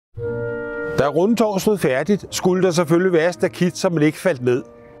Da Rundetaarn stod færdigt, skulle der selvfølgelig være et stakit, så man ikke faldt ned.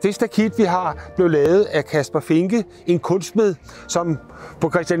 Det stakit, vi har, blev lavet af Caspar Finckes, en kunstsmed, som på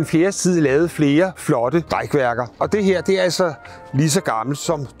Christian IV's tid lavede flere flotte rækværker. Og det her, det er altså lige så gammelt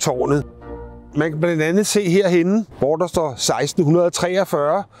som tårnet. Man kan blandt andet se herhenne, hvor der står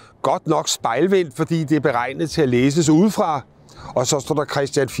 1643. Godt nok spejlvendt, fordi det er beregnet til at læses udefra. Og så står der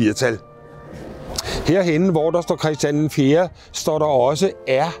Christian 4-tal. Herhenne, hvor der står Christian 4, står der også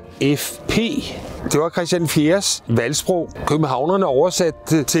RFP. Det var Christian 4's valgsprog. Københavnerne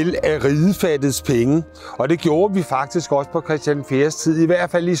oversatte til at rige fattes penge. Og det gjorde vi faktisk også på Christian 4's tid, i hvert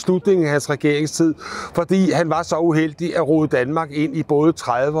fald i slutningen af hans regeringstid, fordi han var så uheldig at rode Danmark ind i både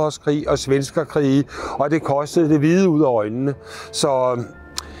 30-årskrig og svenskerkrige, og det kostede det hvide ud af øjnene. Så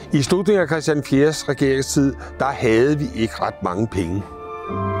i slutningen af Christian 4's regeringstid, der havde vi ikke ret mange penge.